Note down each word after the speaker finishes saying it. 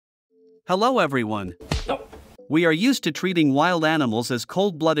Hello everyone. We are used to treating wild animals as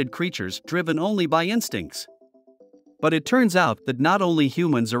cold-blooded creatures driven only by instincts. But it turns out that not only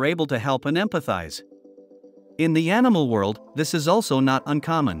humans are able to help and empathize. In the animal world, this is also not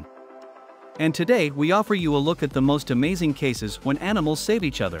uncommon. And today we offer you a look at the most amazing cases when animals save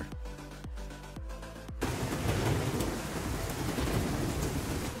each other.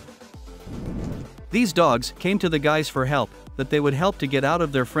 These dogs came to the guys for help, that they would help to get out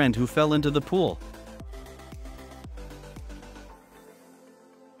of their friend who fell into the pool.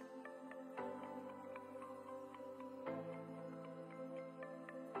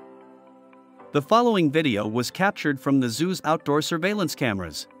 The following video was captured from the zoo's outdoor surveillance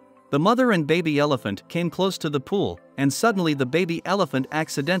cameras. The mother and baby elephant came close to the pool, and suddenly the baby elephant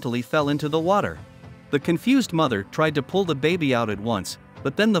accidentally fell into the water. The confused mother tried to pull the baby out at once,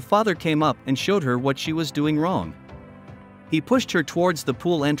 but then the father came up and showed her what she was doing wrong. He pushed her towards the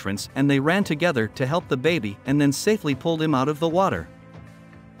pool entrance and they ran together to help the baby and then safely pulled him out of the water.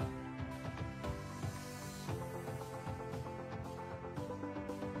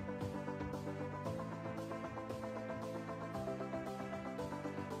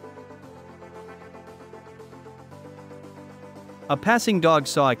 A passing dog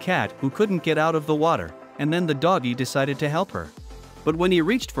saw a cat who couldn't get out of the water, and then the doggy decided to help her. But when he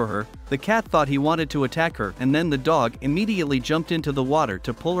reached for her, the cat thought he wanted to attack her, and then the dog immediately jumped into the water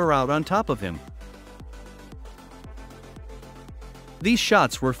to pull her out on top of him. These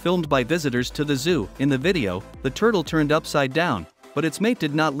shots were filmed by visitors to the zoo. In the video, the turtle turned upside down, but its mate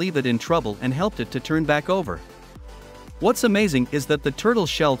did not leave it in trouble and helped it to turn back over. What's amazing is that the turtle's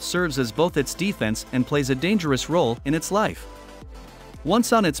shell serves as both its defense and plays a dangerous role in its life.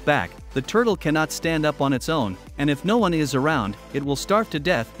 Once on its back, the turtle cannot stand up on its own, and if no one is around, it will starve to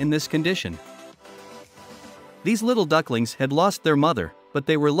death in this condition. These little ducklings had lost their mother, but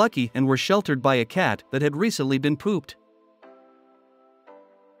they were lucky and were sheltered by a cat that had recently been pooped.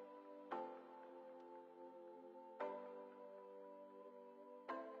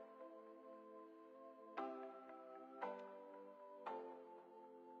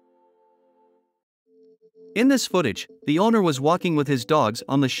 In this footage, the owner was walking with his dogs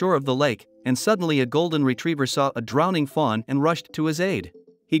on the shore of the lake, and suddenly a golden retriever saw a drowning fawn and rushed to his aid.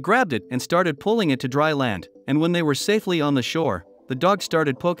 He grabbed it and started pulling it to dry land, and when they were safely on the shore, the dog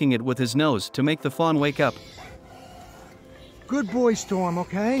started poking it with his nose to make the fawn wake up. Good boy, Storm,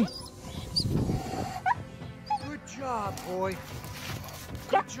 okay? Good job, boy.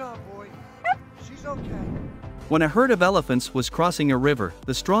 Good job, boy. She's okay. When a herd of elephants was crossing a river,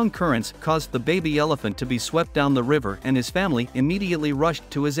 the strong currents caused the baby elephant to be swept down the river, and his family immediately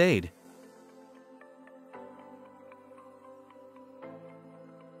rushed to his aid.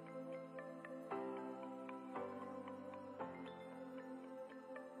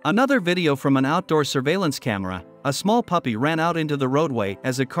 Another video from an outdoor surveillance camera, a small puppy ran out into the roadway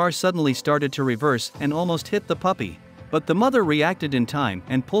as a car suddenly started to reverse and almost hit the puppy. But the mother reacted in time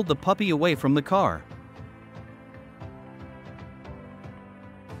and pulled the puppy away from the car.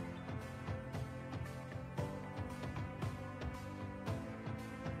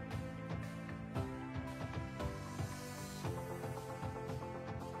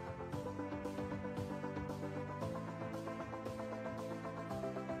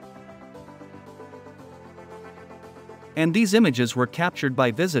 And these images were captured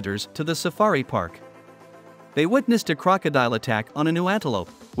by visitors to the safari park. They witnessed a crocodile attack on a new antelope,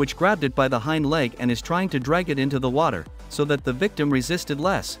 which grabbed it by the hind leg and is trying to drag it into the water, so that the victim resisted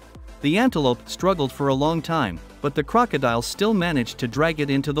less. The antelope struggled for a long time, but the crocodile still managed to drag it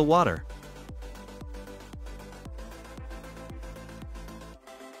into the water.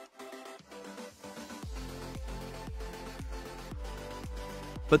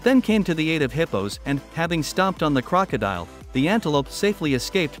 But then came to the aid of hippos and, having stomped on the crocodile, the antelope safely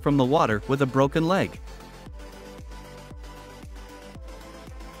escaped from the water with a broken leg.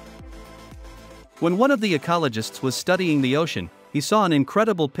 When one of the ecologists was studying the ocean, he saw an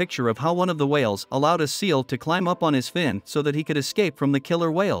incredible picture of how one of the whales allowed a seal to climb up on his fin so that he could escape from the killer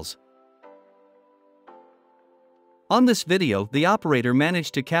whales. On this video, the operator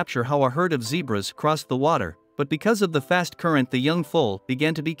managed to capture how a herd of zebras crossed the water, but because of the fast current the young foal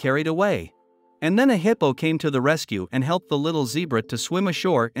began to be carried away. And then a hippo came to the rescue and helped the little zebra to swim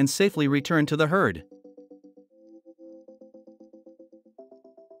ashore and safely return to the herd.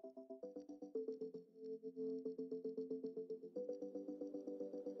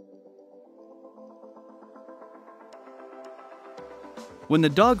 When the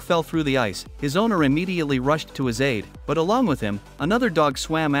dog fell through the ice, his owner immediately rushed to his aid, but along with him, another dog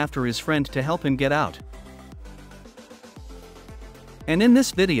swam after his friend to help him get out. And in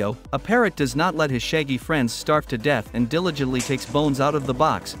this video, a parrot does not let his shaggy friends starve to death and diligently takes bones out of the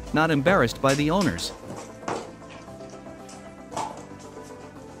box, not embarrassed by the owners.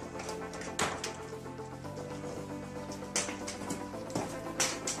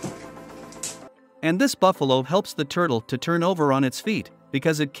 And this buffalo helps the turtle to turn over on its feet,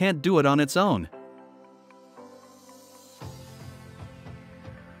 because it can't do it on its own.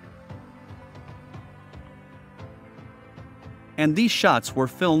 And these shots were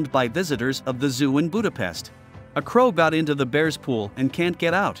filmed by visitors of the zoo in Budapest. A crow got into the bear's pool and can't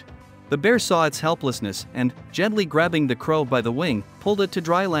get out. The bear saw its helplessness and, gently grabbing the crow by the wing, pulled it to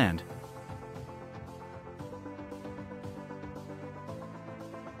dry land.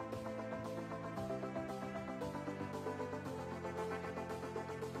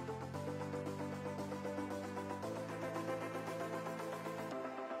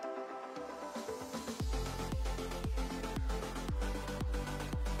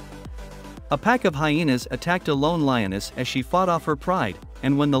 A pack of hyenas attacked a lone lioness as she fought off her pride,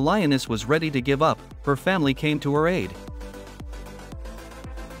 and when the lioness was ready to give up, her family came to her aid.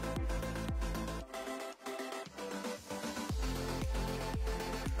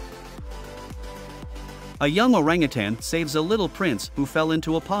 A young orangutan saves a little prince who fell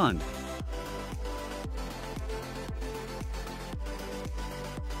into a pond.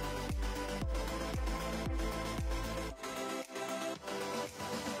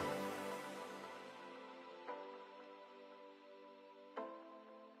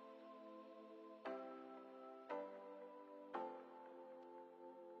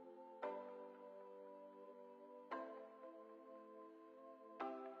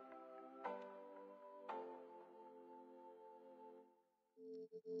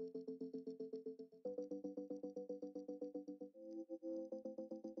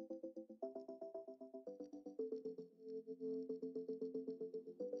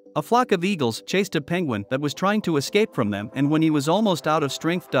 A flock of eagles chased a penguin that was trying to escape from them, and when he was almost out of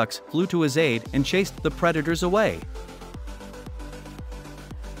strength, ducks flew to his aid and chased the predators away.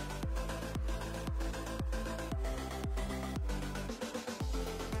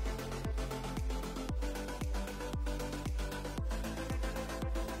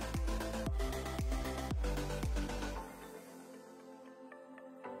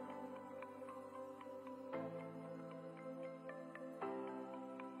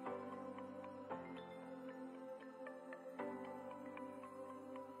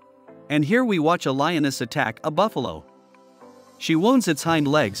 And here we watch a lioness attack a buffalo. She wounds its hind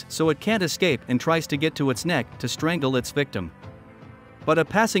legs so it can't escape and tries to get to its neck to strangle its victim. But a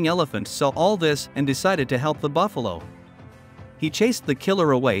passing elephant saw all this and decided to help the buffalo. He chased the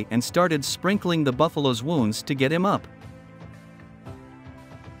killer away and started sprinkling the buffalo's wounds to get him up.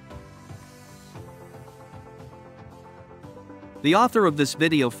 The author of this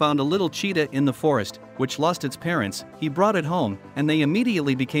video found a little cheetah in the forest, which lost its parents. He brought it home, and they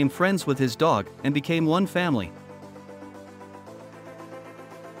immediately became friends with his dog and became one family.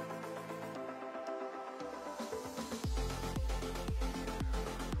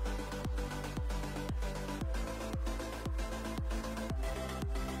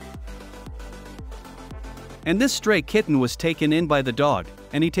 And this stray kitten was taken in by the dog,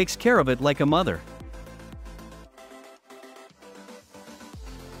 and he takes care of it like a mother.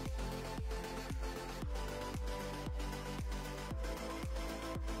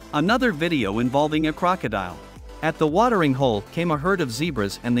 Another video involving a crocodile. At the watering hole came a herd of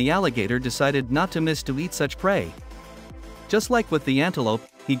zebras, and the alligator decided not to miss to eat such prey. Just like with the antelope,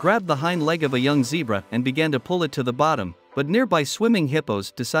 he grabbed the hind leg of a young zebra and began to pull it to the bottom, but nearby swimming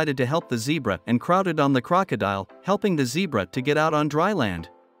hippos decided to help the zebra and crowded on the crocodile, helping the zebra to get out on dry land.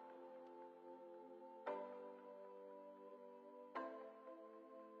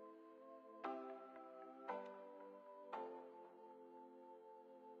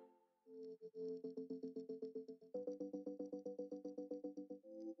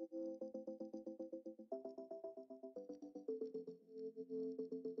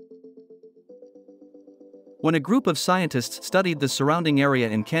 When a group of scientists studied the surrounding area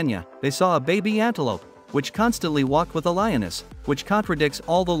in Kenya, they saw a baby antelope, which constantly walked with a lioness, which contradicts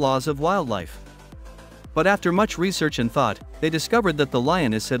all the laws of wildlife. But after much research and thought, they discovered that the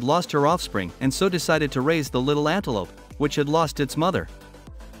lioness had lost her offspring and so decided to raise the little antelope, which had lost its mother.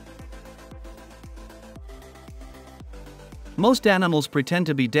 Most animals pretend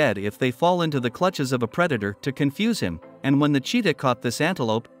to be dead if they fall into the clutches of a predator to confuse him, and when the cheetah caught this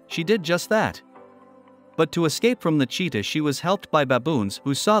antelope, she did just that. But to escape from the cheetah, she was helped by baboons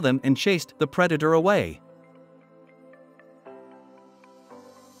who saw them and chased the predator away.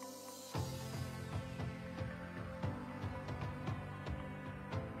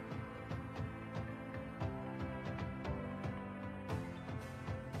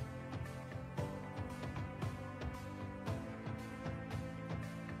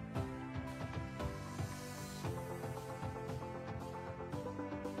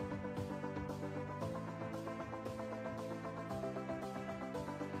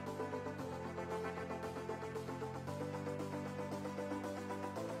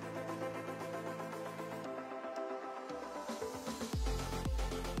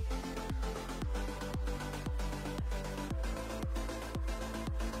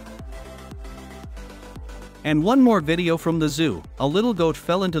 And one more video from the zoo. A little goat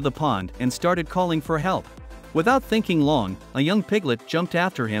fell into the pond and started calling for help. Without thinking long, a young piglet jumped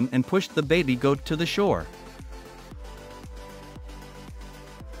after him and pushed the baby goat to the shore.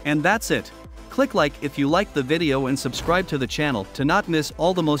 And that's it. Click like if you liked the video and subscribe to the channel to not miss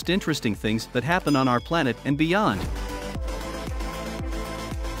all the most interesting things that happen on our planet and beyond.